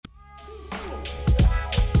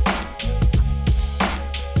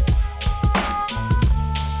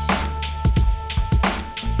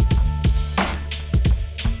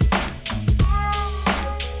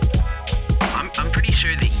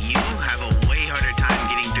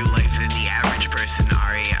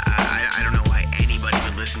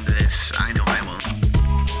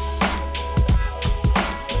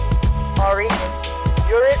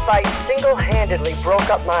single-handedly broke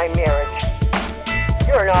up my marriage.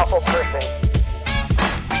 You're an awful person.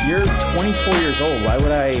 You're 24 years old. Why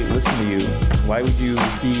would I listen to you? Why would you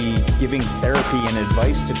be giving therapy and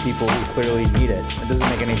advice to people who clearly need it? It doesn't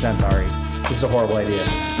make any sense, Ari. This is a horrible idea.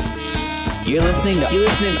 You're listening to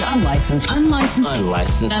Unlicensed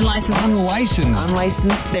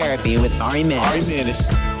Therapy with Ari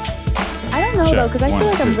Manis. I don't know, Check. though, because I feel 1,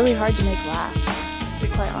 like 2. I'm really hard to make laugh, to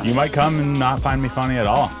be quite honest. You might come and not find me funny at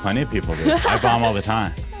all. Plenty of people do. I bomb all the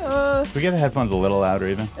time. Can we get the headphones a little louder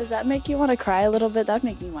even? Does that make you want to cry a little bit? That would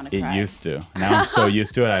make me want to cry. It used to. Now I'm so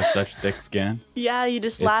used to it. I have such thick skin. Yeah, you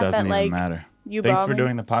just It laugh doesn't at, even like, matter. you Thanks for bombing.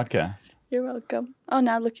 doing the podcast. You're welcome. Oh,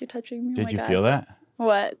 now look, you're touching me. Did you feel that?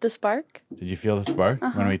 What? The spark? Did you feel the spark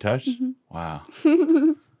when we touched? Mm-hmm. Wow.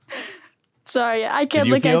 Sorry, I can't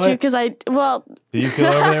you look feel at you it? because Did Did you feel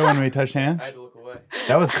over there when we touched hands? I had to look away.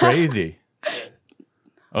 That was crazy.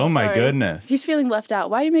 Oh my Sorry. goodness. He's feeling left out.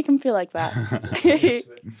 Why you make him feel like that?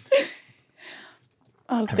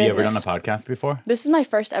 Oh, Have you ever done a podcast before? This is my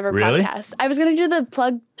first ever Really? podcast. I was going to do the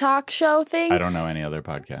plug talk show thing. I don't know any other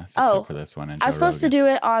podcasts Oh. except for this one. And I was Joe supposed to Rogan. do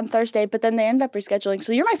it on Thursday, but then they ended up rescheduling.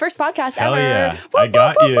 So you're my first podcast Hell ever. yeah. Whoop, I whoop,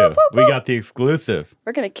 got whoop, you. whoop, whoop, We whoop. got the exclusive.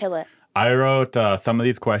 We're going to kill it. I wrote some of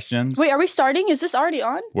these questions. Wait, are we starting? Is this already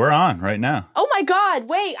on? We're on right now. Oh my God.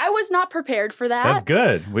 Wait, I was not prepared for that. That's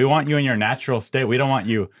good. We want you in your natural state. We don't want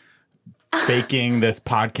you faking this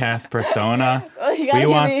podcast persona. Oh, you gotta We give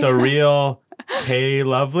want me- the real Kay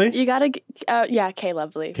Lovely. You got to, yeah, Kay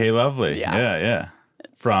Lovely. Kay Lovely. Yeah. Yeah.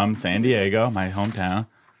 From San Diego, my hometown.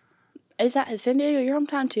 Is San Diego your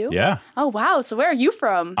hometown too? Yeah. Oh, wow. So where are you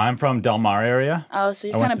from? I'm from Del Mar area. Oh, so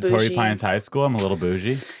you're I kind went of to bougie. Torrey Pines High School. I'm a little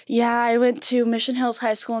bougie. Yeah, I went to Mission Hills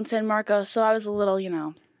High School in San Marcos, so I was a little,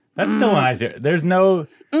 That's still a nice area. There's no...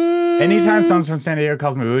 Anytime someone from San Diego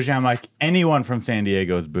calls me bougie, I'm like, anyone from San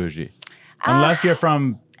Diego is bougie. Unless you're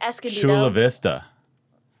from Escondido. Chula Vista.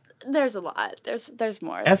 There's a lot. There's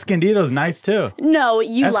more. Escondido's nice too. No,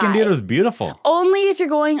 you Escondido's lie. beautiful. Only if you're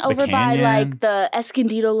going over by canyon. like the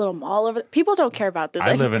Escondido little mall over. People don't care about this.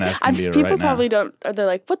 I live in Escondido People right now. probably don't. Or they're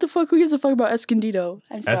like, what the fuck? Who gives a fuck about Escondido?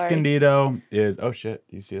 I'm sorry. Escondido is... Oh shit,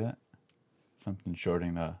 do you see that? Something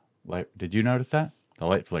shorting the light. Did you notice that? The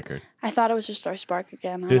light flickered. I thought it was just our spark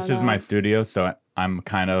again. This don't is know. my studio, so I'm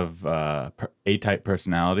kind of A-type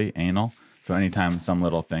personality, anal. So anytime some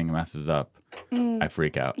little thing messes up, I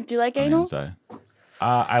freak out. Do you like on the anal? inside.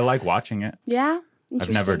 I like watching it. Yeah. I've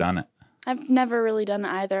never done it. I've never really done it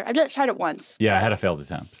either. I've just tried it once. Yeah, I had a failed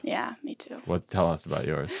attempt. Yeah, me too. Tell us about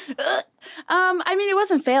yours. I mean, it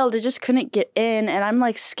wasn't failed. It just couldn't get in, and I'm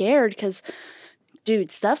like scared because,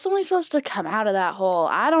 dude, stuff's only supposed to come out of that hole.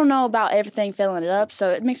 I don't know about everything filling it up, so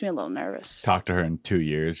it makes me a little nervous. Talked to her in 2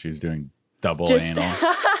 years. She's doing double Just- anal.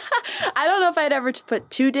 I don't know if I'd ever put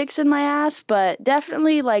 2 dicks in my ass, but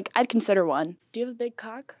definitely, like, I'd consider one. Do you have a big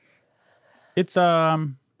cock? It's this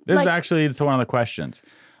is Like- actually it's one of the questions.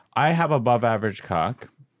 I have above average cock.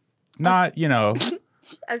 Not,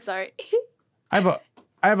 I'm sorry. I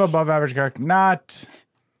have above average cock, not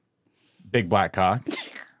big black cock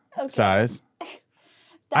size.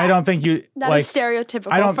 I don't think you That like is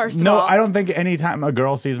stereotypical, I don't first of no, all. I don't think anytime a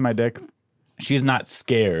girl sees my dick, she's not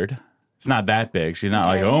scared. It's not that big. She's not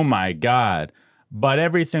like, Okay. "Oh my god." But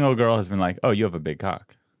every single girl has been like, "Oh, you have a big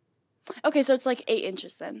cock." Okay, so it's like 8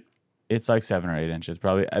 inches then. It's like 7 or 8 inches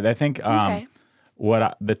probably. I think Okay.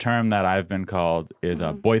 the term that I've been called is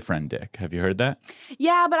a boyfriend dick. Have you heard that?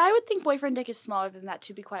 Yeah, but I would think boyfriend dick is smaller than that,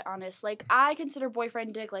 to be quite honest. Like, I consider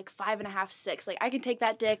boyfriend dick like 5.5, 6. Like, I can take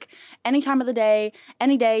that dick any time of the day,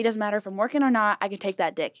 any day. Doesn't matter if I'm working or not. I can take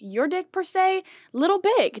that dick. Your dick, per se, little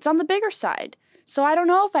big. It's on the bigger side. So I don't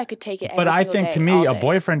know if I could take it every But I single think day, to me, all a day.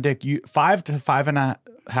 boyfriend dick, 5 to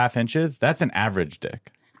 5.5 inches, that's an average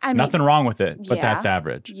dick. I mean, Nothing wrong with it, but yeah. that's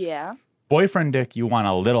average. Yeah. Boyfriend dick, you want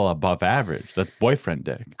a little above average. That's boyfriend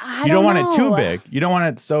dick. I You don't want it too know. big. You don't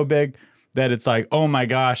want it so big that it's like, oh my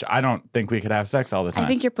gosh, I don't think we could have sex all the time. I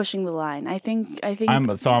think you're pushing the line. I think. I'm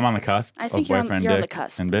on the cusp I of think you're on- boyfriend you're on dick the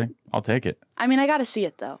cusp. and big. I'll take it. I mean, I got to see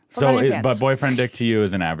it, though. Hold So, on your but pants. boyfriend dick to you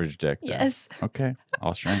is an average dick. then. Yes. Okay,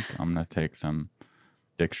 I'll shrink. I'm gonna take some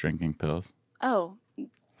dick shrinking pills Oh,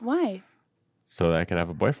 why? so that I could have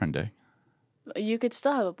a boyfriend dick. You could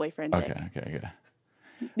still have a boyfriend dick. Okay.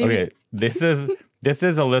 Maybe- Okay, this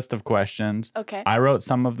is a list of questions. Okay. I wrote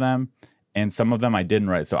some of them, and some of them I didn't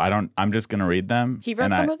write. So I'm just gonna read them. He wrote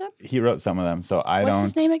and some of them? He wrote some of them. So I What's don't.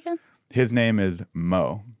 his name again? His name is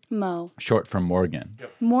Mo, Mo. short for Morgan.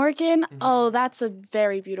 Morgan? Oh, that's a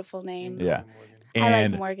very beautiful name. Yeah. I like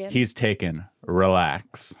And Morgan. he's taken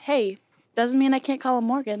relax. Hey, doesn't mean I can't call him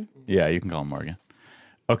Morgan. Yeah, you can call him Morgan.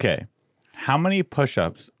 Okay. How many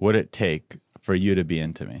push-ups would it take for you to be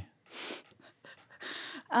into me?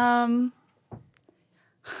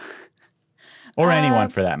 Or anyone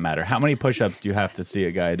for that matter. How many push-ups do you have to see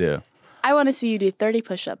a guy do? I want to see you do 30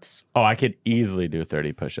 push-ups. Oh, I could easily do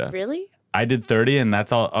 30 push-ups. Really? I did 30 and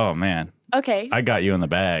that's all. Oh, man. Okay. I got you in the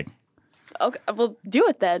bag. Okay. Well, do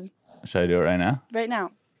it then. Should I do it right now? Right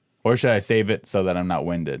now. Or should I save it so that I'm not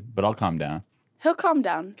winded? But I'll calm down. He'll calm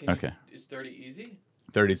down. Okay. Is 30 easy?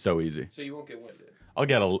 30 is so easy. So you won't get winded.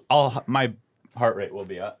 My heart rate will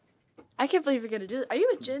be up. I can't believe you're going to do it. Are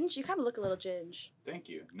you a ginge? You kind of look a little ginge. Thank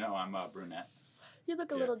you. No, I'm a brunette. You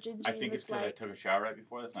look a little gingy I in think this it's because I light. took a shower right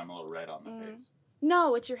before this and I'm a little red on the face.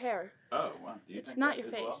 No, it's your hair. Oh, wow. Do you It's think not that your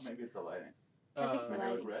as well? face. Maybe it's the lighting. I think Uh, the My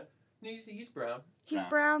hair look lighting. red? No, he's brown. He's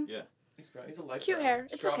brown. Yeah. He's brown. He's a light Cute brown. hair.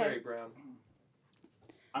 It's okay. Strawberry brown.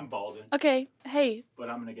 I'm balding, Okay. Hey. but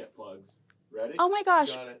I'm going to get plugs. Ready? Oh my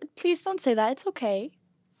gosh. Got it. Please don't say that. It's okay.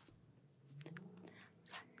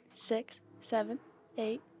 6, 7,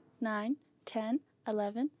 8, 9, 10,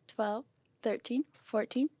 11, 12, 13,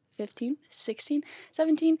 14, 15, 16,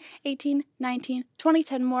 17, 18, 19, 20,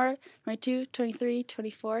 10 more, 22, 23,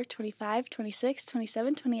 24, 25, 26,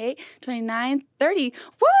 27, 28, 29, 30.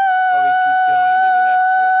 Woo! Oh, he keeps going. He did an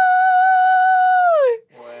extra.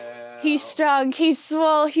 Wow. He's strong. He's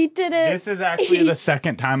swole. He did it. This is actually the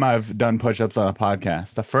second time I've done push-ups on a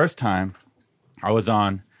podcast. The first time I was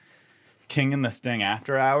on King and the Sting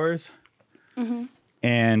After Hours,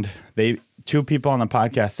 and two people on the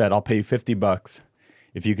podcast said, "I'll pay you $50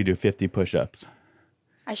 if you could do 50 push-ups."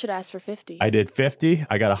 I should ask for 50. I did 50.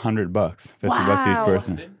 I got $100. $50 each Wow.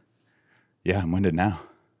 person. Winded? Yeah, I'm winded now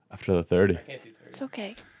after the 30. I can't do 30. It's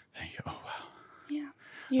okay. Thank you. Oh wow. Yeah.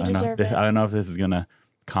 You I don't know. deserve I it. don't know if this is gonna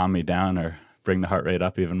calm me down or bring the heart rate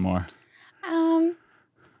up even more.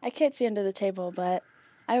 I can't see under the table, but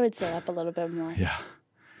I would say up a little bit more. Yeah.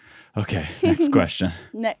 Okay. Next question.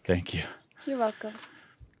 Next. Thank you. You're welcome.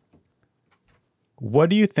 What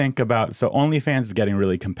do you think about OnlyFans is getting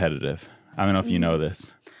really competitive? I don't know if you know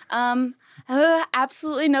this.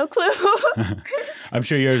 Absolutely no clue. I'm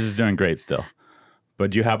sure yours is doing great still.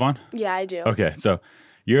 But do you have one? Yeah, I do. Okay, so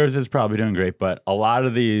yours is probably doing great, but a lot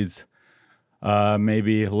of these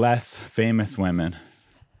maybe less famous women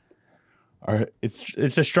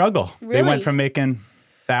it's a struggle. They Really? went from making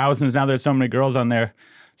thousands, now there's so many girls on there.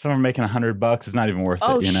 Some are making $100. It's not even worth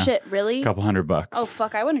Oh it, you know. shit, really? A couple $100. Oh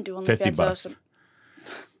fuck, I wouldn't do OnlyFans. $50.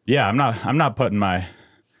 Yeah, I'm not putting my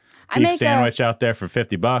I beef make sandwich out there for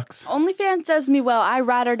 $50. OnlyFans does me well. I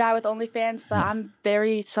ride or die with OnlyFans, but I'm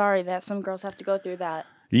very sorry that some girls have to go through that.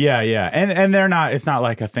 Yeah, yeah. And they're not, it's not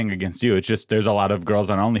like a thing against you. It's just there's a lot of girls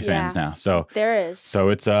on OnlyFans Yeah. now. So There is.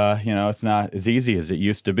 it's it's not as easy as it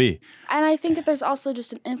used to be. And I think that there's also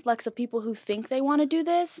just an influx of people who think they want to do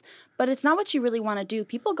this, but it's not what you really want to do.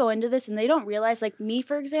 People go into this and they don't realize, like me,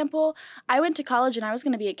 for example, I went to college and I was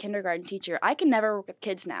going to be a kindergarten teacher. I can never work with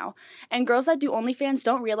kids now. And girls that do OnlyFans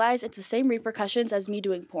don't realize it's the same repercussions as me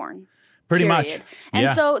doing porn. Pretty much. Period. And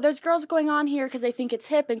Yeah. so there's girls going on here because they think it's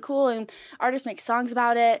hip and cool and artists make songs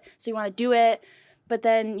about it, so you want to do it. But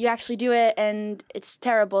then you actually do it and it's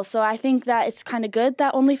terrible. So I think that it's kind of good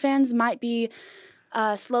that OnlyFans might be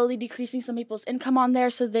slowly decreasing some people's income on there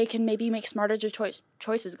so they can maybe make smarter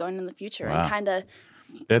choices going in the future Wow. and kind of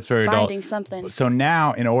That's very dull. finding something. So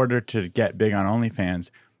now, in order to get big on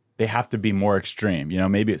OnlyFans, they have to be more extreme. You know,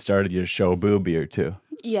 maybe it started you to show a boobie or two.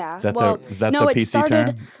 Yeah. Is that well, the no, it PC started.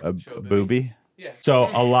 term? A boobie? Yeah.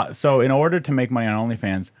 So in order to make money on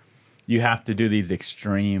OnlyFans, you have to do these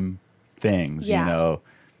extreme things, Yeah. you know,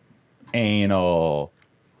 anal,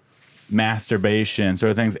 masturbation,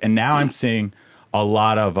 sort of things. And now I'm seeing a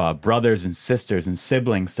lot of brothers and sisters and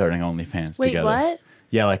siblings starting OnlyFans Wait, together. what?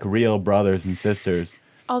 Yeah, like real brothers and sisters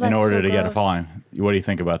Oh, in that's order so to get a gross. following. What do you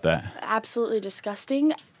think about that? Absolutely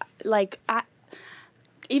disgusting. Like,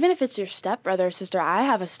 even if it's your stepbrother or sister, I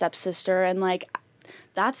have a stepsister, and like,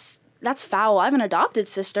 that's foul. I have an adopted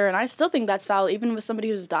sister, and I still think that's foul, even with somebody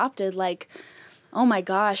who's adopted. Like, oh my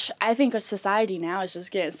gosh, I think our society now is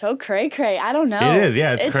just getting so cray cray. I don't know. It is,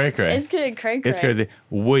 yeah, it's cray-cray. It's getting cray cray. It's crazy.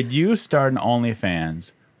 Would you start an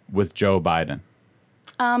OnlyFans with Joe Biden?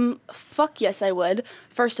 Fuck yes, I would.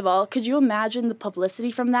 First of all, could you imagine the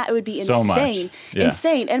publicity from that? It would be So much. insane. Yeah.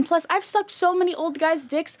 Insane. And plus, I've sucked so many old guys'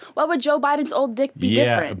 dicks. What would Joe Biden's old dick be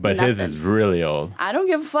Yeah, different? but his Nothing. is really old. I don't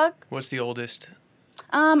give a fuck. What's the oldest?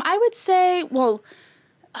 I would say, well,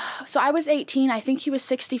 so I was 18. I think he was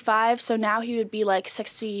 65. So now he would be like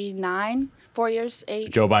 69, 4 years,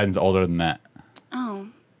 8. Joe Biden's older than that. Oh.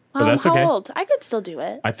 But that's how okay. old? I could still do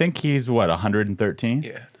it. I think he's 113?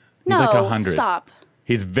 Yeah. He's like No, 100. stop.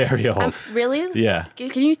 He's very old. Really? Yeah.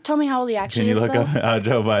 Can you tell me how old he actually Can you is, look though? up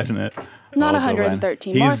Joe Biden? Not Also,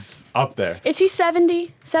 113. He's up there. Is he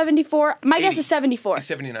 70? 74? My guess 80. is 74. He's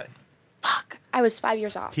 79. Fuck. I was 5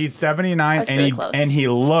 years off. He's 79, was and really close. he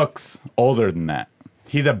looks older than that.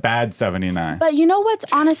 He's a bad 79. But you know what's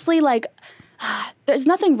honestly like, there's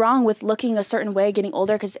nothing wrong with looking a certain way, getting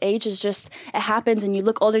older, because age is just, it happens and you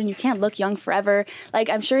look older and you can't look young forever. Like,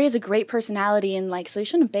 I'm sure he has a great personality and like, so you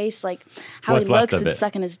shouldn't base like how What's he left looks of and it.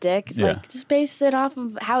 sucking his dick. Yeah. Like, just base it off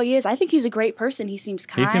of how he is. I think he's a great person. He seems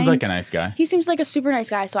kind. He seems like a nice guy. He seems like a super nice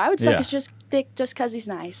guy. So I would suck Yeah. his just dick just because he's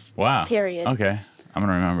nice. Wow. Period. Okay. I'm going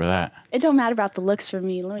to remember that. It don't matter about the looks for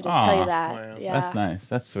me. Let me just tell Aw. you that. Wow. Yeah. That's nice.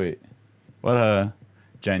 That's sweet. What a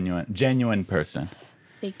genuine person.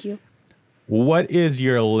 Thank you. What is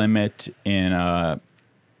your limit in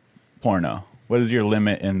porno? What is your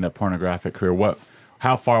limit in the pornographic career?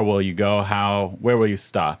 How far will you go? Where will you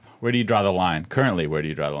stop? Where do you draw the line? Currently, where do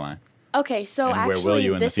you draw the line? Okay, so And where will actually,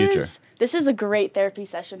 you in the this future? this is a great therapy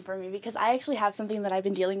session for me because I actually have something that I've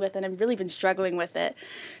been dealing with and I've really been struggling with it.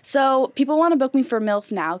 So people want to book me for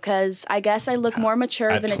MILF now because I guess I look more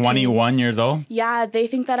mature At than a teen. 21 years old? Yeah, they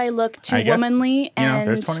think that I look too I guess, womanly, and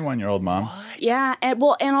there's 21-year-old moms. yeah, and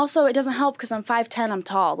also it doesn't help because I'm 5'10", I'm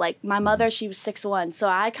tall. Like my mother, she was 6'1", so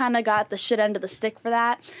I kind of got the shit end of the stick for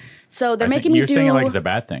that. So they're making me You're do. saying it like it's a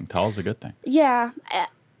bad thing. Tall's a good thing. Yeah.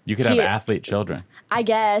 You could have Here. athlete children. I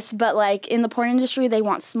guess, but like in the porn industry, they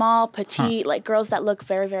want small, petite, like girls that look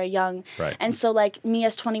very, very young. Right. And so like me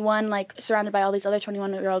as 21, like surrounded by all these other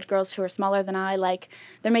 21-year-old girls who are smaller than I, like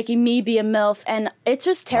they're making me be a MILF, and it's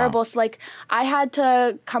just terrible. Wow. So like I had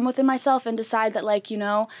to come within myself and decide that like,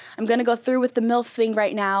 I'm gonna go through with the MILF thing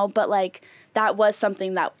right now, but like that was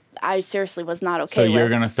something that I seriously was not okay So with. you're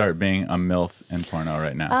going to start being a MILF in porno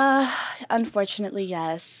right now. Unfortunately,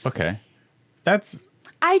 yes. Okay. That's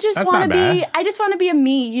I just That's want to not be. bad. I just want to be a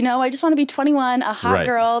me. I just want to be 21, a hot Right.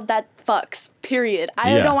 girl that fucks. Period.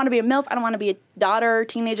 I Yeah. don't want to be a MILF. I don't want to be a daughter,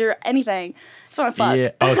 teenager, anything. I just want to fuck. Yeah.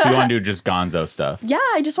 Oh, so you want to do just gonzo stuff? Yeah,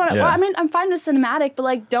 I just want to. Yeah. Well, I mean, I'm fine with cinematic, but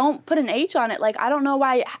like, don't put an age on it. Like, I don't know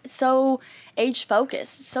why it's so age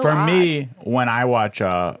focused. So For odd. me, when I watch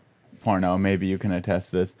porno, maybe you can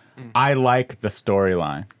attest to this, I like the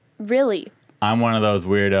storyline. really. I'm one of those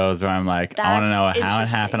weirdos where I'm like, I want to That's know how it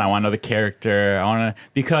interesting. happened. I want to know the character.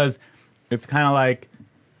 Because it's kind of like,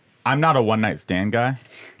 I'm not a one-night stand guy.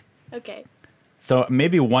 Okay. So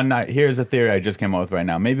maybe here's a theory I just came up with right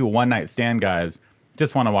now. Maybe one-night stand guys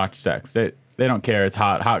just want to watch sex. They don't care. It's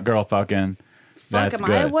hot girl fucking. Fuck, That's am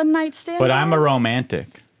good. I a one night stand? But I'm a guy?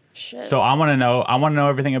 romantic. Shit. So I want to know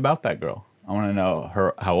everything about that girl. I want to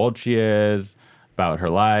know how old she is, about her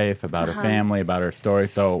life, about her family, about her story.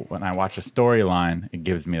 So when I watch a storyline, it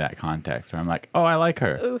gives me that context where I'm like, oh, I like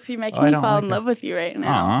her. Oof, you're making Oh, I me don't fall like in her. love with you right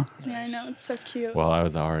now. Aw. Yeah, I know. It's so cute. Well, I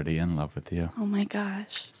was already in love with you. Oh my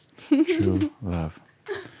gosh. True love.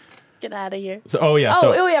 Get out of here. So, oh yeah.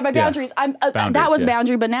 Oh yeah, my boundaries. That Boundaries, was yeah.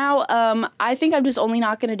 boundary, but now I think I'm just only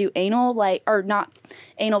not gonna do anal, or not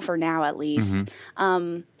anal for now at least.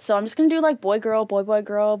 Mm-hmm. So I'm just gonna do like boy girl, boy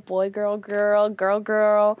girl, boy girl,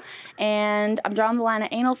 girl, and I'm drawing the line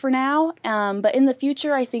at anal for now. But in the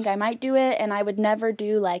future, I think I might do it, and I would never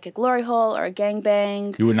do like a glory hole or a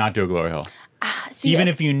gangbang. You would not do a glory hole. See, Even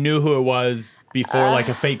if you knew who it was before, like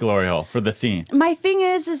a fake glory hole for the scene. my thing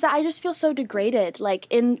is that I just feel so degraded, so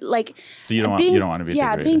you don't want to be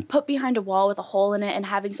degraded. being put behind a wall with a hole in it and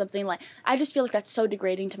having something like, I just feel like that's so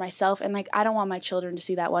degrading to myself, and like I don't want my children to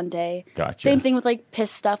see that one day. Gotcha. Same thing with like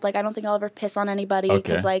piss stuff. Like I don't think I'll ever piss on anybody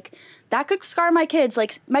because Okay. like that could scar my kids.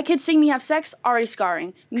 Like my kids seeing me have sex, already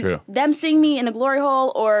scarring. True. Them seeing me in a glory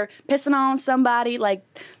hole or pissing on somebody, like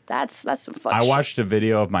that's some fuck I shit. watched a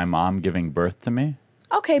video of my mom giving birth to me.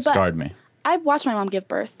 Okay, but Scarred me. I watched my mom give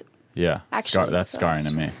birth. Yeah. Actually, That's so- scarring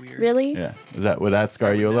to me. Weird. Really? Yeah. Would that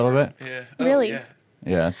scar you a little bit? Yeah. Really? Yeah.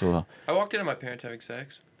 Yeah, that's a little. I walked into my parents having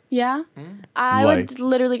sex. Yeah. I Like- would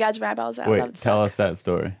literally gouge my eyeballs out. That Wait, would tell suck. us that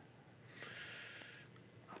story.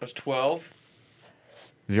 I was 12.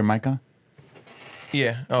 Is your mic on?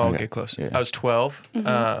 Yeah. Oh, I'll Okay. get close. Yeah. I was 12.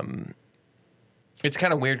 Mm-hmm. It's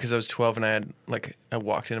kind of weird because I was 12 and I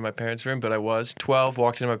walked into my parents' room, but I was 12,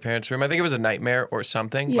 walked into my parents' room. I think it was a nightmare or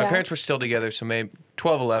something. My Yeah. parents were still together, so maybe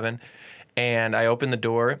 12, 11. And I opened the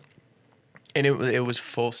door, and it was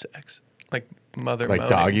full sex. Like mother Like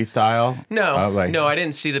moaning. doggy style? No, Like, no, I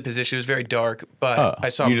didn't see the position. It was very dark, but Oh, I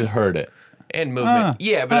saw you just heard it. and movement.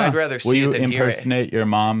 Yeah, but I'd rather Will see you it than hear it. impersonate your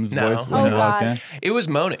mom's No. voice when Oh, you're locked God. in? It was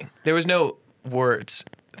moaning. There was no words,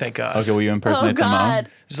 thank God. Okay, will you Oh impersonate the mom? God.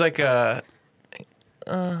 It's like a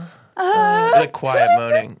like quiet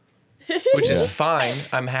moaning, which Yeah. is fine.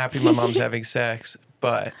 I'm happy my mom's having sex,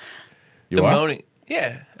 but You the are? moaning,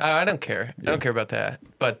 yeah, I don't care. I don't care about that.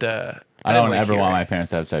 But I don't didn't ever hear want it. my parents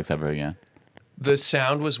to have sex ever again. The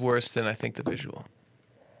sound was worse than I think the visual.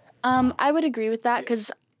 I would agree with that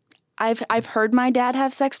because I've heard my dad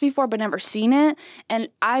have sex before, but never seen it, and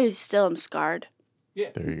I still am scarred.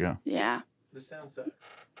 There you go. Yeah, The sound sucks.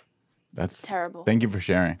 That's terrible. Thank you for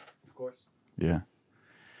sharing. Of course. Yeah.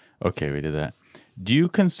 Okay, we did that. Do you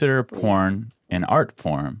consider porn an art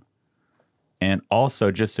form? And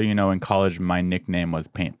also, just so you know, in college, my nickname was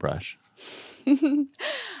Paintbrush.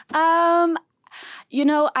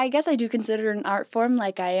 I guess I do consider it an art form.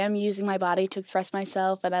 Like, I am using my body to express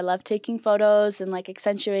myself, and I love taking photos and like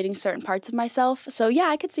accentuating certain parts of myself. So yeah,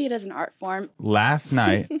 I could see it as an art form. Last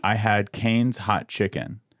night, I had Cane's hot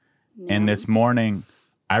chicken. And this morning,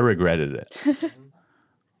 I regretted it.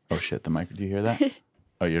 Oh, shit. The mic. Do you hear that?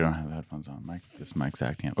 Oh, you don't have the headphones on. This mic's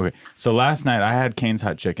acting up. Okay. So last night, I had Cane's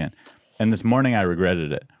hot chicken. And this morning, I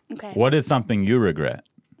regretted it. Okay. What is something you regret?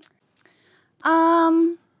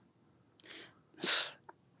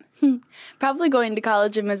 Probably going to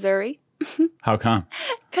college in Missouri. How come?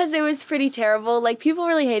 Because it was pretty terrible. Like, people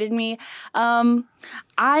really hated me.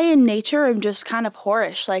 I, in nature, am just kind of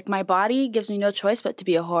whorish. Like, my body gives me no choice but to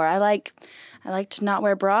be a whore. I like to not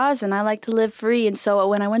wear bras, and I like to live free. And so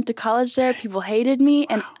when I went to college there, people hated me.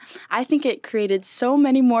 And I think it created so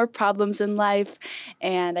many more problems in life.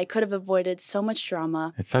 And I could have avoided so much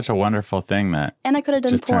drama. It's such a wonderful thing that And I could have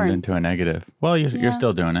done just porn. turned into a negative. Well, you're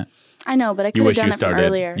still doing it. I know, but I You could have wish done you it from started.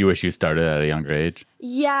 earlier. You wish you started at a younger age.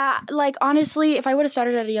 Yeah, like, honestly, if I would have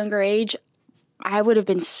started at a younger age, I would have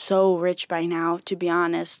been so rich by now, to be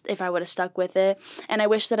honest, if I would have stuck with it. And I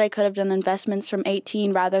wish that I could have done investments from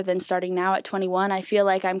 18 rather than starting now at 21. I feel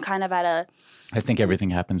like I'm kind of at a... I think everything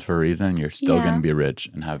happens for a reason. You're still Yeah. going to be rich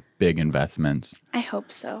and have big investments. I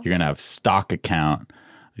hope so. You're going to have stock account.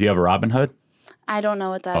 Do you have a Robinhood? I don't know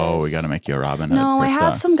what that is. Oh, we got to make you a Robinhood. No, for I have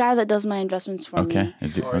stocks. some guy that does my investments for Okay. me.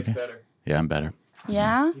 Is it Ari's okay? better. Yeah, I'm better.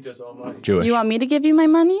 Yeah? He does all mine. Jewish. You want me to give you my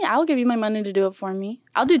money? I'll give you my money to do it for me.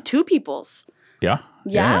 I'll do two people's. Yeah.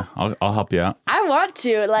 Yeah? I'll help you out. I want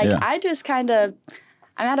to. Like, Yeah. I just kind of...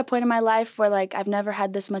 I'm at a point in my life where, like, I've never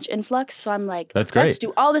had this much influx. So I'm like, That's great. let's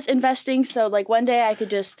do all this investing. So, like, one day I could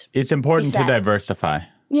just... It's important to set. diversify.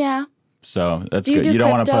 Yeah. So that's Do you good. do You don't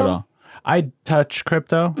want to put crypto? all. I touch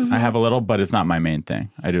crypto. Mm-hmm. I have a little, but it's not my main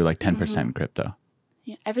thing. I do like 10% crypto.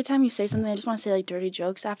 Yeah, every time you say something, I just want to say like dirty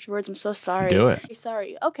jokes afterwards. I'm so sorry. Do it. Okay,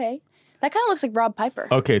 sorry. Okay. That kind of looks like Rob Piper.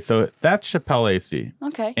 Okay, so that's Chappelle Lacey.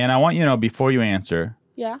 Okay. And I want you to know before you answer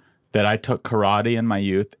Yeah. that I took karate in my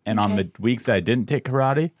youth. And on Okay. the weeks I didn't take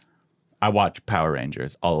karate, I watched Power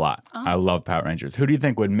Rangers a lot. Oh. I love Power Rangers. Who do you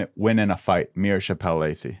think would win in a fight, me or Chappelle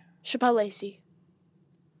Lacey? Chappelle Lacey.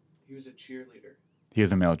 He was a cheerleader. He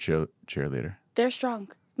is a male cheerleader. They're strong.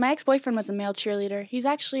 My ex-boyfriend was a male cheerleader. He's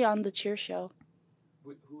actually on the cheer show.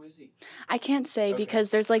 Who is he? I can't say because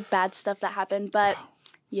there's like bad stuff that happened, but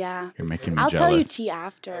yeah. You're making me I'll jealous. tell you tea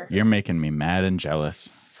after. You're making me mad and jealous.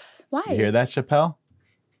 Why? You hear that, Chappelle?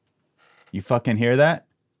 You fucking hear that?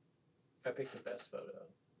 I picked the best photo.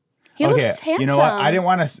 He looks handsome. You know what? I didn't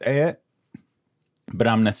want to say it, but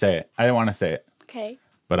I'm going to say it. I didn't want to say it, Okay.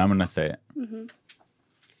 but I'm going to say it. Mm-hmm.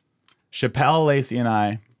 Chappelle, Lacey, and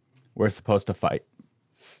I were supposed to fight.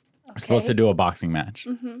 We're supposed to do a boxing match.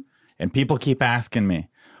 Mm-hmm. And people keep asking me,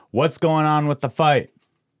 what's going on with the fight?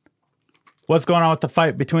 What's going on with the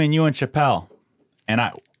fight between you and Chappelle? And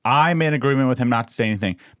I made an agreement with him not to say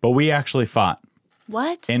anything, but we actually fought.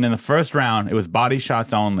 What? And in the first round, it was body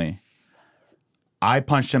shots only. I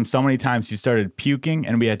punched him so many times he started puking,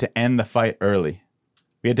 and we had to end the fight early.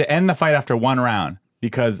 We had to end the fight after one round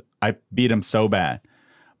because I beat him so bad.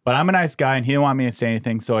 But I'm a nice guy, and he didn't want me to say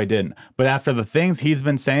anything, so I didn't. But after the things he's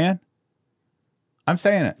been saying, I'm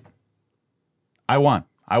saying it. I won.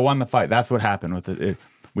 I won the fight. That's what happened with it.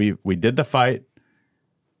 We did the fight.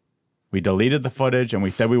 We deleted the footage, and we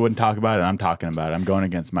said we wouldn't talk about it. I'm talking about it. I'm going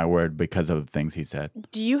against my word because of the things he said.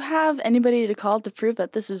 Do you have anybody to call to prove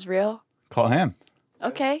that this is real? Call him.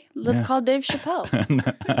 Okay, let's Yeah. call Dave Chappelle.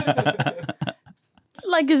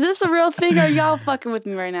 Like, is this a real thing or are y'all fucking with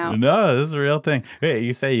me right now? No, this is a real thing. Hey,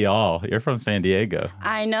 you say y'all. You're from San Diego.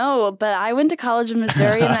 I know, but I went to college in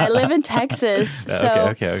Missouri and I live in Texas. So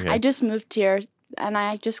Okay. I just moved here and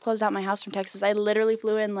I just closed out my house from Texas. I literally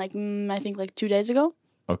flew in I think 2 days ago.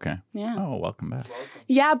 Okay. Yeah. Oh, welcome back.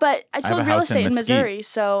 Yeah, but I have sold a real house in estate in Mesquite. Missouri,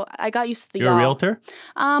 so I got used to the You're a y'all. realtor?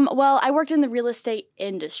 Well, I worked in the real estate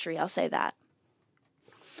industry, I'll say that.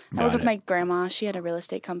 I worked Got with it. my grandma. She had a real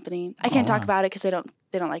estate company. I can't talk wow. about it because they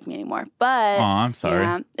don't like me anymore. But Oh, I'm sorry.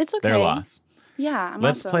 yeah, it's okay. Their loss. Yeah, I'm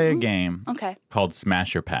Let's also- play a game Okay. called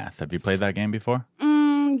Smash Your Pass. Have you played that game before?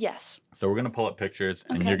 Yes. So we're going to pull up pictures,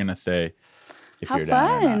 and Okay. you're going to say if How you're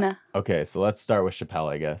down or fun. not. Okay, so let's start with Chappelle,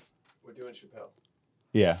 I guess. We're doing Chappelle.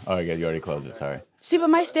 Yeah. Oh, good. You already closed it. Sorry. See, but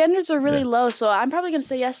my standards are really Yeah. low, so I'm probably gonna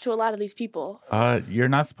say yes to a lot of these people. You're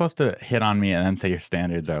not supposed to hit on me and then say your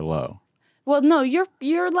standards are low. Well, no,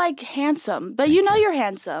 you're like handsome, but you know you're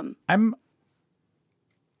handsome. I'm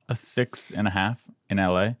a 6.5 in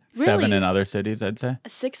LA. 7 Really? in other cities, I'd say. A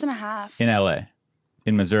 6.5. In LA.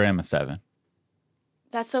 In Missouri, I'm a 7.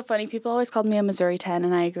 That's so funny. People always called me a Missouri 10,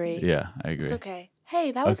 and I agree. Yeah, I agree. It's okay.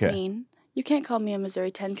 Hey, that was Okay. mean. You can't call me a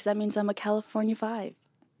Missouri 10 because that means I'm a California 5.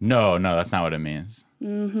 No, that's not what it means.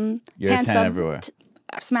 Mm-hmm. You're a 10 everywhere.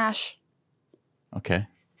 Smash. Okay.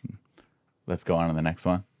 Let's go on to the next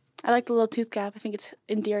one. I like the little tooth gap. I think it's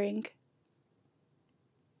endearing.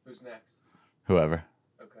 Who's next? Whoever.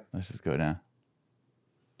 Okay. Let's just go down.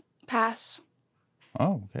 Pass.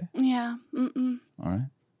 Oh, okay. Yeah. Mm-mm. All right.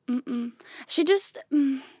 Mm-mm. She just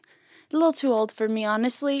a little too old for me,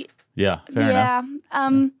 honestly. Yeah, fair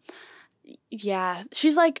enough. Yeah.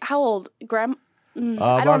 She's like, how old? I don't know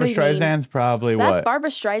Barbara what you mean. Streisand's probably That's what? Barbara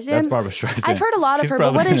Streisand? That's Barbara Streisand. I've heard a lot of She's her,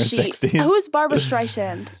 but what probably is in her she? 60s. Who's Barbara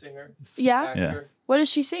Streisand? Singer. Yeah? Actor. What does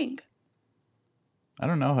she sing? I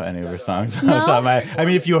don't know any of her No. songs. No? I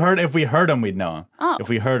mean, if we heard them, we'd know them. Oh. If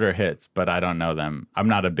we heard her hits, but I don't know them. I'm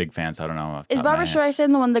not a big fan, so I don't know them off the Is top of my Barbara head.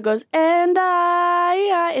 Streisand the one that goes, and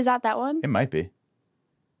I, is that one? It might be.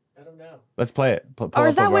 I don't know. Let's play it. Pull Or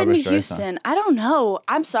is up a that Barbara Whitney Streisand. Houston? I don't know.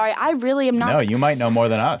 I'm sorry. I really am not. No, you might know more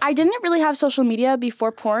than us. I didn't really have social media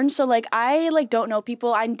before porn, so like I like don't know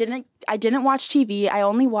people. I didn't watch TV. I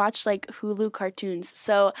only watched like Hulu cartoons.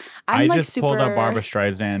 So I'm I like just super. pulled up Barbara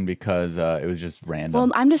Streisand because it was just random.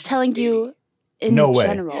 Well, I'm just telling you in No way.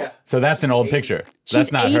 general. Yeah. So that's an old 80. picture. She's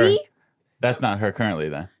That's not 80? her. That's not her currently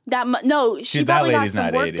then. No, she That probably got lady's some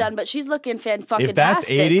not work 80. done, but she's looking fucking If that's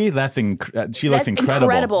fantastic. 80, she looks That's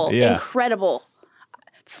incredible. Yeah. Incredible.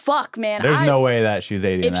 Fuck, man. There's no way that she's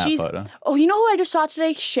 80 in if that she's photo. Oh, you know who I just saw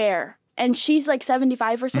today? Cher. And she's like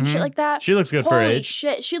 75 or some shit like that. She looks good for her Holy age.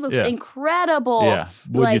 shit, she looks Yeah. incredible. Yeah.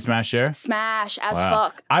 Would you Like, smash Cher? Smash as Wow.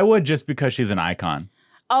 fuck. I would just because she's an icon.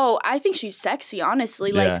 Oh, I think she's sexy,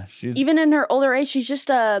 honestly. Yeah, Like she's- even in her older age, she's just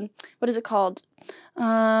a what is it called?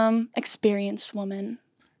 Experienced woman.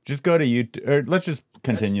 Just go to YouTube. Or let's just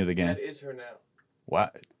continue the game. That is her now.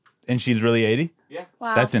 What? And she's really 80? Yeah.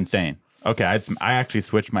 Wow. That's insane. Okay, I actually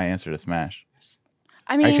switched my answer to smash.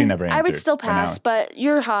 I mean, actually never I would answered still for now. pass, but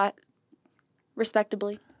you're hot,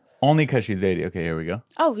 respectably. Only because she's 80. Okay, here we go.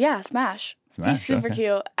 Oh yeah, smash. Smash, He's super okay.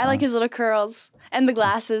 cute. I like his little curls and the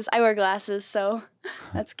glasses. I wear glasses, so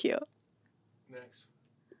that's cute. Next.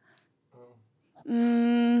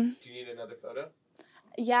 Mm, Do you need another photo?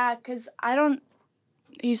 yeah, cause I don't.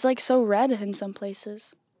 He's like so red in some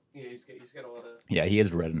places. Yeah, he's got a lot of Yeah, he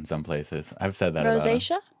is red in some places. I've said that about him.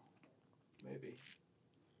 Rosacea. maybe.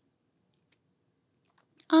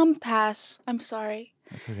 Pass. I'm sorry.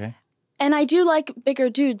 That's okay. And I do like bigger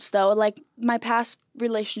dudes though. Like my past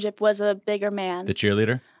relationship was a bigger man. The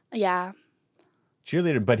cheerleader? Yeah.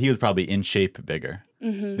 Cheerleader, but he was probably in shape bigger.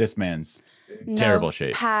 Mm-hmm. This man's No, terrible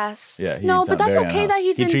shape. Pass. Yeah, he's no, but that's very okay unhealthy. that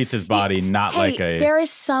he's He in. treats his body not hey, like a. There is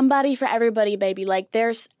somebody for everybody, baby. Like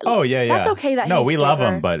there's. Oh yeah, yeah. That's okay that no, he's we love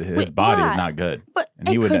bigger. him, but his Wait, body yeah, is not good. But And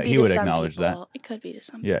it he would- could be he to would some acknowledge that. people. It could be to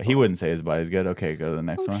some. Yeah, he people. wouldn't say his body's good. Okay, go to the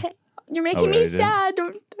next one. Okay, you're Oh, making we me already did? sad.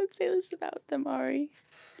 Don't say this about them, Ari.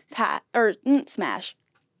 Pat or smash.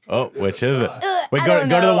 Oh, which is it? Wait, I go don't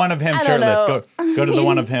to the know. one of him I don't shirtless. know. Go to the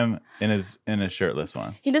one of him in his shirtless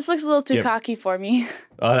one. He just looks a little too Yeah. cocky for me.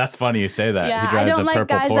 Oh, that's funny you say that. Yeah, he I drives don't a like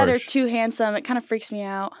purple guys Porsche. that are too handsome. It kind of freaks me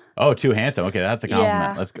out. Oh, too handsome. Okay, that's a compliment.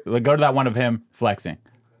 Yeah. Let's go to that one of him flexing.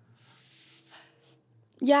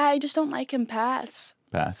 Yeah, I just don't like him. Pass.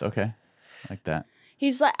 Pass. Okay, like that.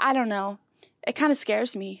 He's like, I don't know. It kind of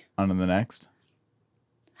scares me. On to the next.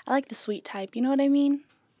 I like the sweet type. You know what I mean?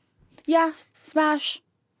 Yeah, smash.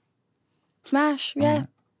 Smash. Yeah.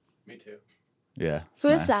 Me too. Yeah. Who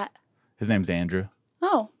is smash. that? His name's Andrew.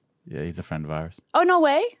 Oh. Yeah, he's a friend of ours. Oh, no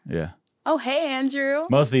way. Yeah. Oh, hey, Andrew.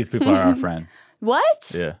 Most of these people are our friends.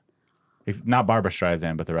 What? Yeah. It's not Barbara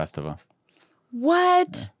Streisand, but the rest of them.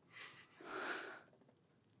 What?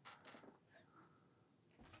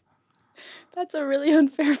 That's a really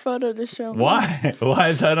unfair photo to show me. Why? Why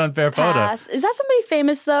is that an unfair photo? Pass. Is that somebody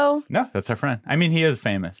famous though? No, that's our friend. I mean, he is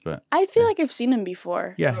famous, but I feel like I've seen him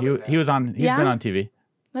before. yeah, he was on. He's Yeah? been on TV.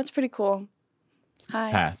 That's pretty cool.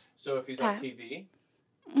 Hi. Pass. So if he's Pat. on TV,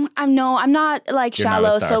 I'm not like You're not a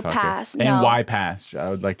shallow, star so fucker. pass. And No. why pass? I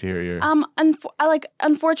would like to hear your.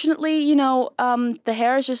 Unfortunately, the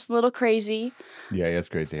hair is just a little crazy. Yeah, he has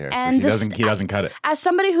crazy hair. And he this- doesn't. He doesn't cut it. As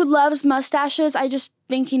somebody who loves mustaches, I just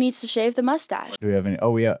think he needs to shave the mustache. Do we have any?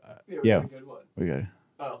 Oh, yeah. we have Yeah. a really good one. We got it.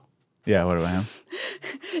 Oh, Yeah. What about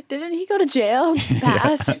him? Didn't he go to jail?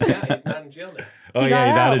 Pass. Yeah, he's not in jail now. Oh, He yeah, got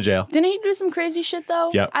he's out of jail. Didn't he do some crazy shit though?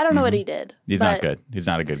 Yep. I don't know what he did. He's but not good. He's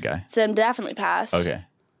not a good guy. So definitely pass. Okay.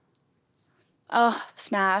 Oh,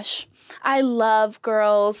 smash. I love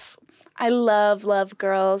girls. I love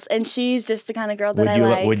girls. And she's just the kind of girl that I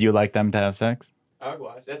like. Would you like them to have sex? I would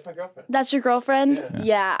watch. That's my girlfriend. That's your girlfriend? Yeah.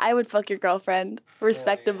 Yeah, I would fuck your girlfriend,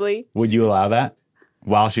 respectably. Would you allow that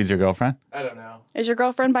while she's your girlfriend? I don't know. Is your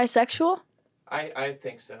girlfriend bisexual? I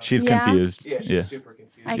think so. She's Yeah. confused. yeah, she's super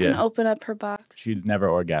confused. I can open up her box. She's never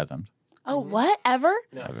orgasmed. Oh, what? Ever?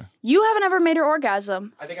 No, You haven't ever made her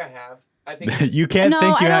orgasm. I think I have. I think You can't No,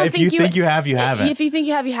 think you I don't have. If think you you- think you have, you haven't. If you think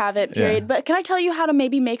you have, you haven't, period. Yeah. But can I tell you how to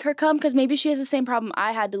maybe make her come? Because maybe she has the same problem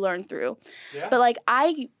I had to learn through. Yeah. But like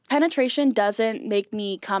penetration doesn't make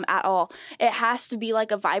me come at all. It has to be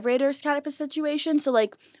like a vibrators kind of a situation. So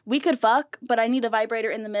like we could fuck, but I need a vibrator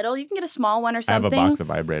in the middle. You can get a small one or I have something. a box of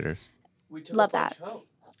vibrators. we took love a bunch that. home.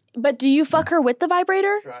 But do you fuck her with the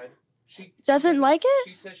vibrator? Tried. She Doesn't like it?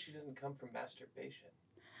 She says she doesn't come from masturbation.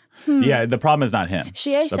 Yeah, the problem is not him.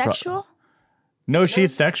 She asexual? No,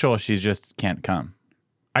 she's sexual. She just can't come.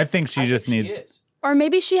 I think she I just think needs. She is. Or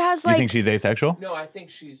maybe she has You like think she's asexual? No, I think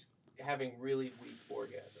she's having really weak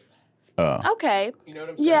orgasms. Oh. okay. You know what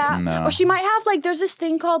I'm saying? Yeah. No. Or she might have like there's this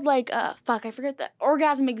thing called like fuck, I forget the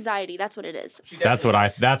orgasm anxiety. That's what it is. She That's what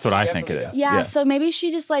definitely- I. That's what she I think it definitely is. does. Yeah, so maybe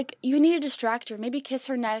she just like you need to distract her. Maybe kiss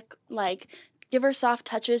her neck, like give her soft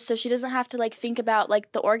touches so she doesn't have to like think about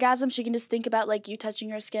like the orgasm. She can just think about like you touching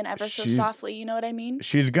her skin ever so She's- softly. You know what I mean?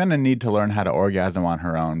 She's gonna need to learn how to orgasm on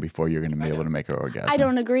her own before you're gonna be able to make her orgasm. I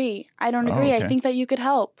don't agree. I don't Oh, agree. okay. I think that you could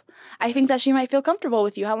help. I think that she might feel comfortable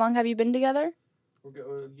with you. How long have you been together?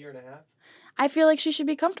 We're a year and a half. I feel like she should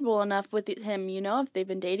be comfortable enough with him, you know, if they've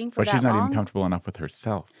been dating for But that she's not long. even comfortable enough with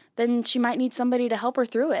herself. Then she might need somebody to help her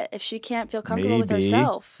through it if she can't feel comfortable with Maybe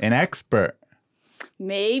herself. an expert.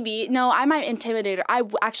 Maybe. No, I might intimidate her. I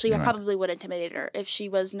You might. probably would intimidate her if she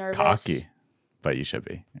was nervous. Cocky, but you should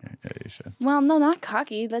be. Yeah, you should. Well, no, not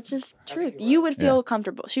cocky. That's just truth. you're You right. would feel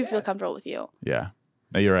comfortable. She would feel comfortable with you. Yeah.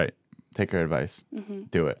 No, you're right. Take her advice. Mm-hmm.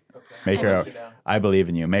 Do it. Okay. Make I'll her. let you know. I believe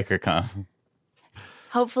in you. Make her come.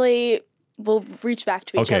 Hopefully, we'll reach back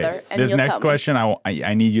to each Okay. other and This you'll next tell question,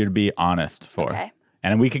 I need you to be honest for. Okay.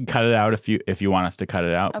 And we can cut it out if you want us to cut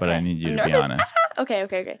it out. But I Okay. need you I'm to be nervous. honest. me.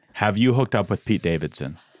 Okay. Have you hooked up with Pete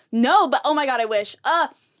Davidson? No, but oh my God, I wish.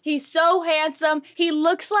 He's so handsome. He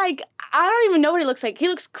looks like, I don't even know what he looks like. He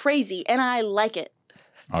looks crazy and I like it.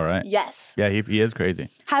 All right. Yes. Yeah, he is crazy.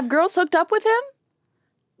 Have girls hooked up with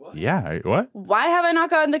him? Yeah. What? Why have I not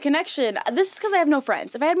gotten the connection? This is because I have no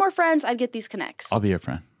friends. If I had more friends, I'd get these connects. I'll be your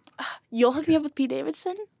friend. You'll hook me up with Pete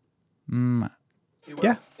Davidson? He will,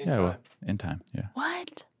 Yeah. in Yeah. time. Well, in time. Yeah.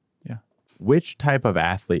 What? Yeah. Which type of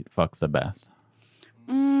athlete fucks the best?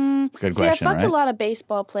 Good See, question, I fucked right? a lot of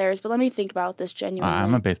baseball players, but let me think about this genuinely.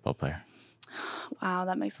 I'm a baseball player. Wow,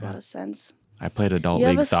 that makes a lot of sense. I played adult You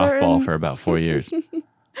have league a softball certain- for about 4 years.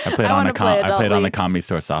 I played I on wanna the play I adult played on the league. Comedy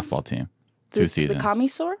Store softball team. 2 seasons. The Comedy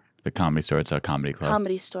Store? The Comedy Store. It's a comedy club.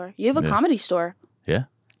 Comedy Store. You have a Yeah. comedy store. Yeah.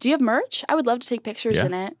 Do you have merch? I would love to take pictures Yeah.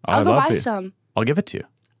 in it. Oh, I'll I'd go love buy to. some. I'll give it to you.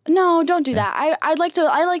 No, don't do that. I like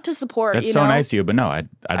to support. That's you so know? nice of you, but no, I'd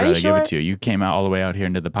you rather give sure? it to you. You came out all the way out here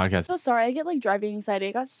and did the podcast. So sorry. I get like driving anxiety.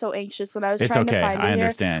 I got so anxious when I was It's trying okay. to find you I here.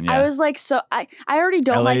 understand. Yeah. I was like, I already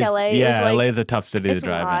don't like LA. Yeah, it was like, LA is a tough city to it's a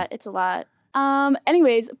drive lot. in. It's a lot.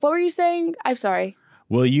 Anyways, what were you saying? I'm sorry.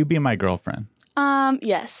 Will you be my girlfriend?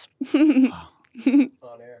 Yes. On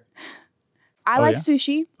air. I Oh, like yeah?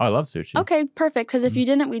 sushi. Oh, I love sushi. Okay, perfect. Because if you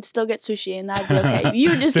didn't, we'd still get sushi, and that'd be okay.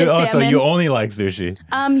 You would just So, get so salmon. you only like sushi.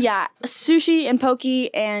 Yeah, sushi and poke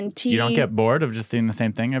and tea. You don't get bored of just eating the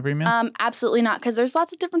same thing every meal? Absolutely not, because there's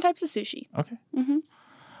lots of different types of sushi. Okay.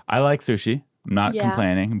 I like sushi. I'm not Yeah.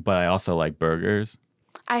 complaining, but I also like burgers,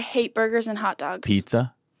 I hate burgers and hot dogs.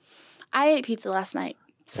 pizza. I ate pizza last night.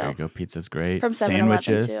 There you So go. Pizza's great. From 7-Eleven,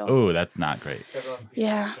 Sandwiches. too. Oh, that's not great.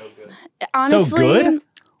 Yeah. So good. honestly, so good?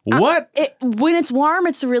 What? When it's warm,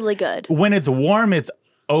 it's really good. When it's warm, it's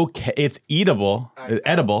okay. It's eatable,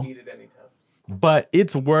 edible, Eat it anytime. but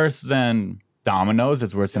it's worse than Domino's.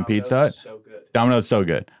 It's worse than Domino's Pizza. is so good. Domino's so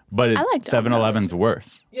good, but I like 7-Eleven's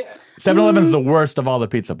worse. Yeah. 7-Eleven's the worst of all the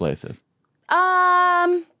pizza places.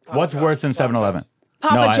 Um, What's worse than 7-Eleven?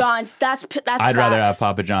 Papa No, John's. That's I'd rather have facts.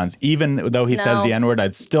 Papa John's. Even though he says No. the N-word,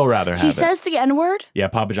 I'd still rather have He it. says the N word, Yeah,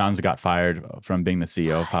 Papa John's got fired from being the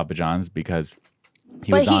CEO of Papa John's because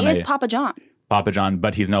he but was on he is a Papa John. Papa John,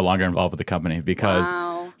 but he's no longer involved with the company because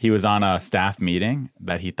Wow. he was on a staff meeting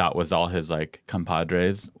that he thought was all his like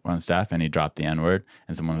compadres on staff, and he dropped the N-word,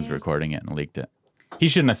 and someone was recording it and leaked it. He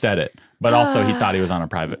shouldn't have said it, but also he thought he was on a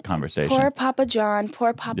private conversation. Poor Papa John.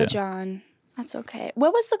 Poor Papa Yeah. John. That's okay.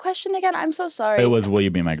 What was the question again? I'm so sorry. It was, will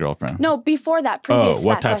you be my girlfriend? No, before that, previous Oh,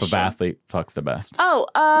 what that type question. of athlete fucks the best? Oh,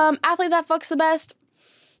 athlete that fucks the best?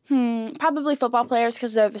 Probably football players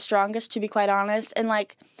because they're the strongest, to be quite honest. And,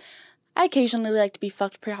 like, I occasionally like to be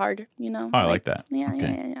fucked pretty hard, you know? Oh, I like that. Yeah,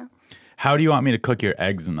 Okay. yeah. How do you want me to cook your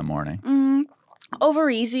eggs in the morning? Over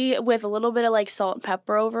easy with a little bit of, like, salt and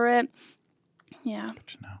pepper over it. Yeah. Good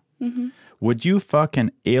to know. Would you fuck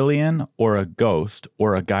an alien or a ghost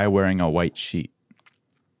or a guy wearing a white sheet?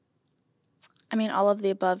 I mean, all of the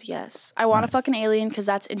above, yes. I want to fuck an alien because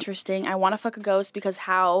that's interesting. I want to fuck a ghost because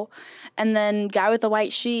how? And then guy with a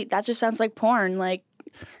white sheet, that just sounds like porn. Like,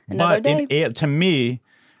 another day. To me,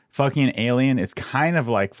 fucking an alien is kind of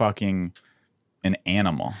like fucking an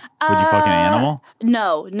animal. Would you fuck an animal?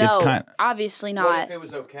 No, kind- obviously What not. if it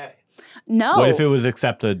was okay? No. What if it was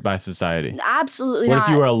accepted by society? Absolutely What not.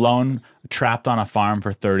 if you were alone, trapped on a farm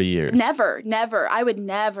for 30 years? Never. I would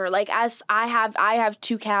never. Like, as I have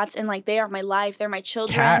 2 cats, and like they are my life. They're my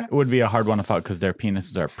children. Cat would be a hard one to fuck because their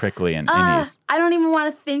penises are prickly and innies. I don't even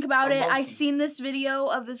want to think about it. I seen this video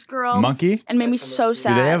of this girl. Monkey? And made me so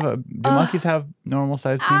sad. Do monkeys have normal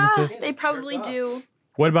sized penises? They probably do.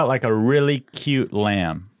 What about like a really cute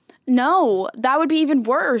lamb? No, that would be even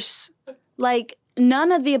worse. Like,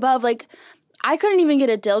 none of the above. Like, I couldn't even get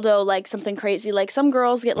a dildo, like something crazy. Like, some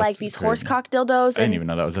girls get like these crazy? horsecock dildos. I didn't even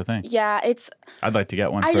know that was a thing. Yeah, I'd like to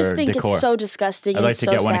get one I for just think decor. it's so disgusting. I'd like and to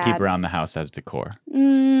so get one sad. to keep around the house as decor.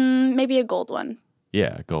 Maybe a gold one.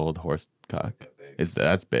 Yeah, gold horse cock.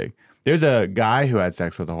 That's big. There's a guy who had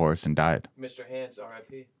sex with a horse and died. Mr. Hands,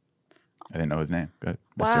 R.I.P. I didn't know his name. Good.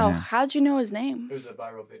 Mr. Wow, Hands. how'd you know his name? It was a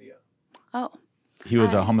viral video. Oh, He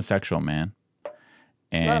was a Hi. homosexual man,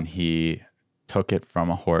 and he took it from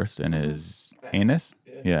a horse in his Ass. anus.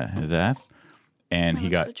 Yeah. Yeah, his ass. And Oh, he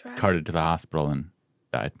that's got so tragic. carted to the hospital and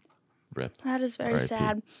died. Rip. that is very R.I.P.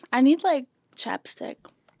 sad. I need like chapstick.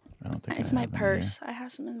 I don't think It's I my have any purse. I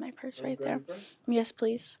have some in my purse right there. Yes,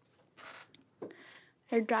 please.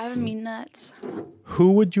 You're driving me nuts. here.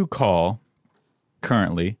 Who would you call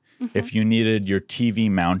currently Mm-hmm. if you needed your TV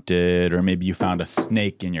mounted or maybe you found a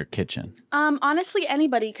snake in your kitchen? Honestly,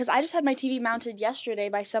 anybody, because I just had my TV mounted yesterday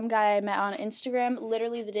by some guy I met on Instagram,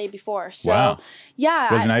 literally the day before. So, Wow.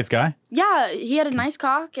 yeah, Was a nice guy? yeah, he had a nice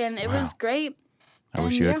cock, and it was Wow. great. I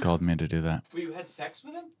wish And you yeah. had called me to do that. Well, you had sex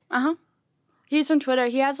with him? He's from Twitter.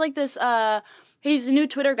 He has like this. He's a new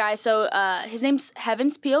Twitter guy. So his name's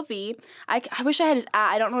Heaven's POV. I wish I had his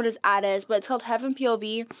ad. I don't know what his ad is, but it's called Heaven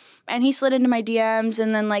POV. And he slid into my DMs,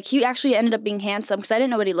 and then like he actually ended up being handsome because I didn't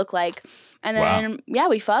know what he looked like. And then yeah,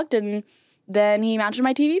 we fucked, and then he mounted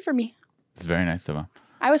my TV for me. It's very nice of him.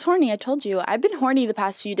 I was horny. I told you. I've been horny the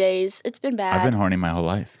past few days. It's been bad. I've been horny my whole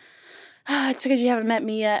life. It's because you haven't met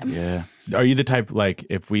me yet. Yeah. Are you the type, like,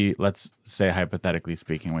 if we, let's say hypothetically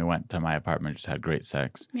speaking, we went to my apartment, just had great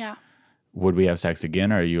sex, Yeah. would we have sex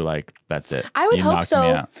again, or are you like, that's it? I would You hope knocked me so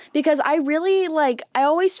out? because I really like. I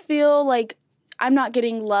always feel like I'm not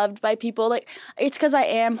getting loved by people. Like it's because I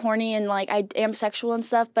am horny and like I am sexual and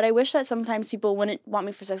stuff. But I wish that sometimes people wouldn't want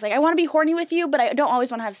me for sex. Like I want to be horny with you, but I don't always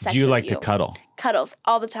want to have sex. Do you with like to cuddle? Cuddles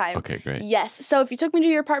all the time. Okay, great. Yes. So if you took me to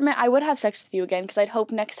your apartment, I would have sex with you again because I'd hope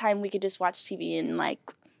next time we could just watch TV and like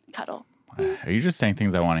cuddle. Are you just saying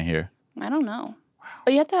things I want to hear? I don't know.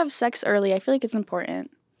 But you have to have sex early. I feel like it's important.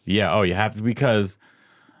 Yeah. Oh, you have to, because,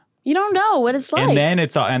 You don't know what it's like.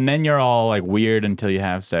 and then you're all like weird until you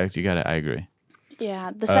have sex. You gotta, I agree.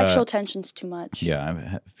 Yeah, the sexual tension's too much. Yeah,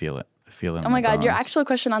 I feel it. I feel it. in Oh my God, your bones. actual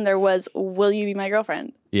question on there was, will you be my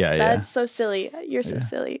girlfriend? Yeah, yeah. That's so silly. You're so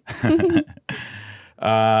silly.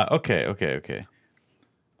 Okay.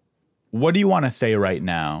 What do you want to say right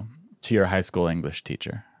now to your high school English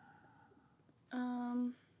teacher?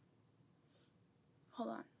 Hold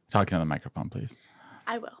on. Talking to the microphone, please.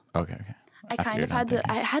 I will. Okay. I After kind you're of done had to.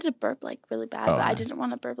 thinking. I had to burp like really bad, Oh, but I nice. didn't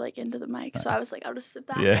want to burp like into the mic, so I was like, I'll just sit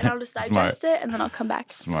back Yeah, and I'll just smart. digest it, and then I'll come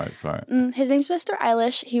back. Smart. His name's Mr.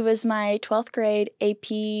 Eilish. He was my 12th grade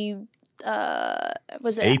AP.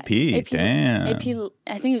 Was it AP? Damn. AP.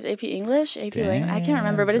 I think it was AP English. AP language. I can't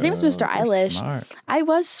remember, but his name was Mr. You're Eilish. smart. I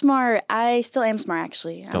was smart. I still am smart,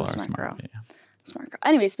 actually. Still I'm a are smart. girl. Yeah. Smart girl.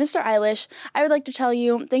 Anyways, Mr. Eilish, I would like to tell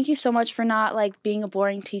you thank you so much for not like being a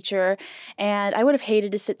boring teacher. And I would have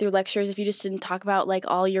hated to sit through lectures if you just didn't talk about like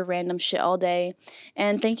all your random shit all day.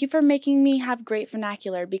 And thank you for making me have great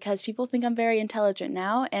vernacular because people think I'm very intelligent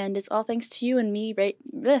now, and it's all thanks to you and me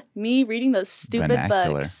me reading those stupid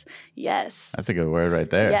Vernacular. books. Yes. That's a good word right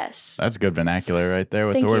there. Yes. That's good vernacular right there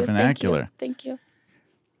with Thank the you. word vernacular. Thank you.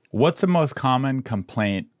 What's the most common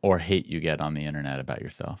complaint or hate you get on the internet about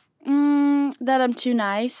yourself? That I'm too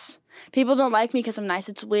nice. People don't like me because I'm nice.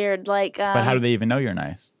 It's weird. Like, But how do they even know you're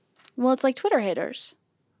nice? Well, it's like Twitter haters.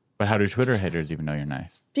 But how do Twitter haters even know you're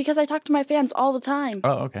nice? Because I talk to my fans all the time.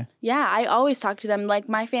 Oh, okay. Yeah, I always talk to them. Like,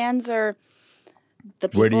 my fans are the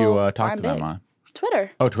people. Where do you talk I'm to them big. on?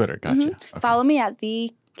 Twitter. Oh, Twitter. Gotcha. Okay. Follow me at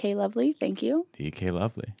the K Lovely. Thank you. The K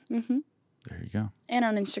Lovely. Mm-hmm. There you go. And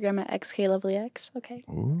on Instagram at XKLovelyX. Okay.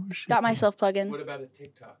 Ooh, shit. Got myself plug-in. What about a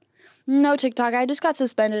TikTok? No TikTok. I just got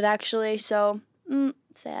suspended, actually. So,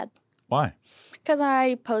 sad. Why? Because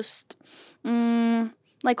I post,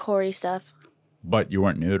 like, hoary stuff. But you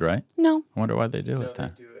weren't nude, right? No. I wonder why they do it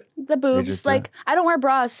then. Do it. The boobs. just do Like, I don't wear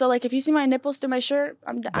bras. So, like, if you see my nipples through my shirt,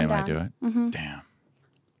 I'm They down. might do it. Mm-hmm. Damn.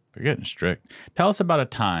 They're getting strict. Tell us about a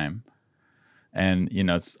time, and, you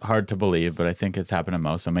know, it's hard to believe, but I think it's happened to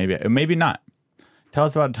most, so maybe not. Tell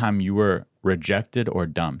us about a time you were rejected or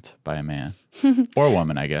dumped by a man. Or a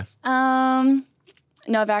woman, I guess. No,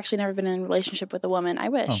 I've actually never been in a relationship with a woman. I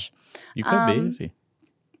wish. You could be easy.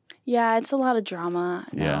 Yeah, it's a lot of drama.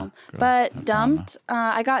 No. Yeah, girls But have dumped,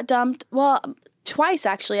 I got dumped. Well, twice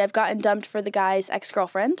actually. I've gotten dumped for the guy's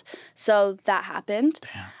ex-girlfriend. So that happened.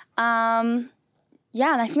 Damn.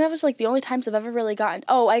 Yeah, and I think that was like the only times I've ever really gotten.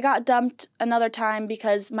 Oh, I got dumped another time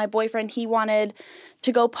because my boyfriend, he wanted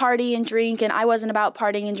to go party and drink, and I wasn't about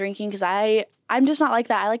partying and drinking because I'm just not like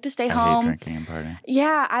that. I like to stay I home. hate drinking and partying.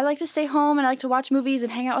 Yeah, I like to stay home and I like to watch movies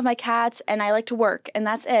and hang out with my cats and I like to work and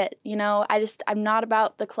that's it. You know, I'm not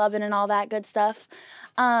about the clubbing and all that good stuff.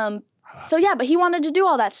 So yeah, but he wanted to do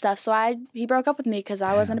all that stuff. So he broke up with me because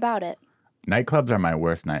I wasn't about it. Nightclubs are my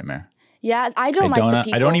worst nightmare. Yeah, I don't like the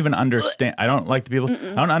people. I don't even understand. I don't like the people.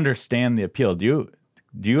 I don't understand the appeal. Do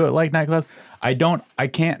you like nightclubs? I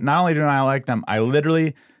can't. Not only do I like them, I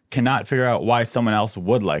literally cannot figure out why someone else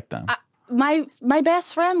would like them. My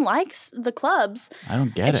best friend likes the clubs. I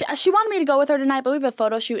don't get it. She wanted me to go with her tonight, but we have a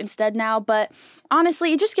photo shoot instead now. But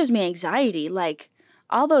honestly, it just gives me anxiety. Like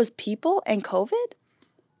all those people and COVID.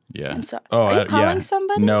 Yeah. I'm sorry. Are you calling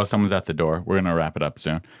somebody? No, someone's at the door. We're gonna wrap it up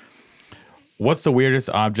soon. What's the weirdest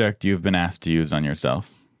object you've been asked to use on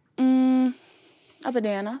yourself? A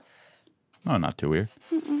banana. Oh, not too weird.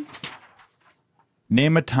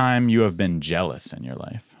 Name a time you have been jealous in your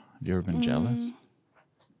life. Have you ever been jealous?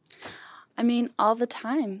 I mean, all the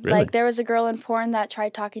time. Really? Like, there was a girl in porn that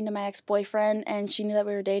tried talking to my ex-boyfriend, and she knew that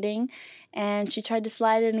we were dating, and she tried to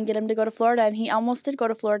slide in and get him to go to Florida, and he almost did go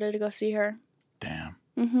to Florida to go see her. Damn.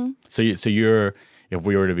 So you're, if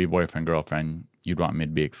we were to be boyfriend, girlfriend, you'd want me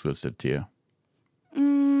to be exclusive to you?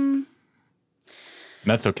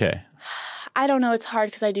 That's okay. I don't know. It's hard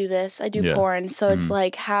because I do this. I do porn. So it's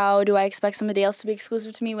like, how do I expect somebody else to be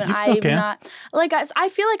exclusive to me when You still I'm can. not? Like, I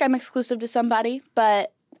feel like I'm exclusive to somebody,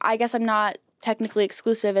 but I guess I'm not technically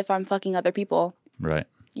exclusive if I'm fucking other people, Right.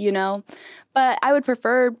 you know? But I would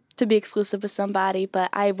prefer to be exclusive with somebody, but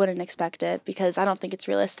I wouldn't expect it because I don't think it's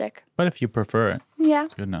realistic. But if you prefer it, Yeah.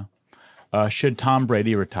 it's good enough. Should Tom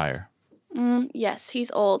Brady retire? Yes, he's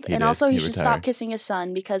old. He And did. also he He should retired. stop kissing his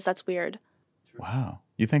son because that's weird. Wow.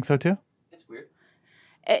 You think so too? It's weird.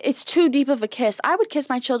 It's too deep of a kiss. I would kiss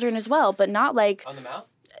my children as well, but not like... On the mouth?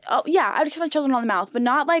 Oh, yeah, I would kiss my children on the mouth, but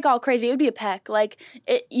not like all crazy. It would be a peck. Like,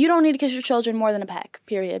 you don't need to kiss your children more than a peck,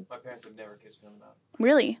 period. My parents would never kiss me on the mouth.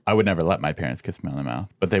 Really? I would never let my parents kiss me on the mouth,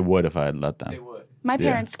 but they would if I had let them. They would. My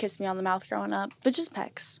Yeah. parents kissed me on the mouth growing up, but just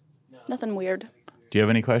pecks. Nothing weird. Do you have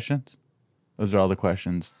any questions? Those are all the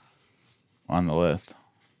questions on the list.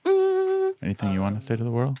 Anything you want to say to the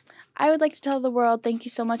world? I would like to tell the world, thank you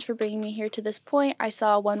so much for bringing me here to this point. I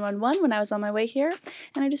saw 111 when I was on my way here,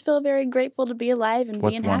 and I just feel very grateful to be alive and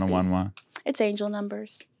What's being happy. 111? It's angel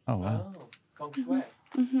numbers. Oh, wow. Oh, feng shui.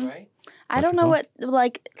 Right? I don't it know called?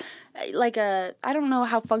 what, I don't know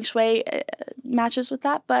how feng shui matches with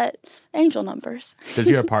that, but angel numbers. Does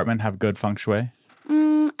your apartment have good feng shui?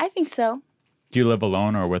 I think so. Do you live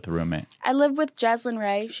alone or with a roommate? I live with Jaslyn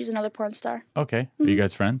Ray. She's another porn star. Okay. Are you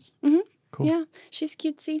guys friends? Cool. Yeah, she's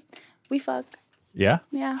cutesy. We fuck. Yeah?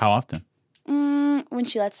 Yeah. How often? When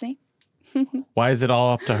she lets me. Why is it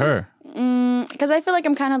all up to her? Because I feel like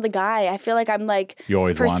I'm kind of the guy. I feel like I'm like You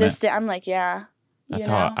always want it? persistent. I'm like, yeah. That's you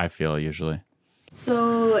know? how I feel usually.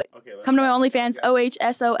 So come to my OnlyFans,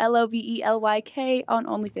 OHSOLOVELYK on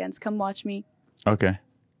OnlyFans. Come watch me. Okay.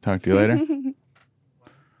 Talk to you later.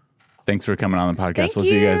 Thanks for coming on the podcast. Thank We'll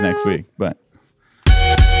see you guys you. next week. Bye.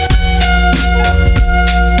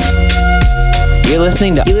 You're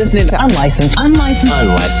listening to Unlicensed Therapy with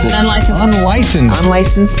Ari Manis.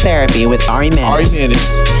 Unlicensed Therapy with Ari Manis.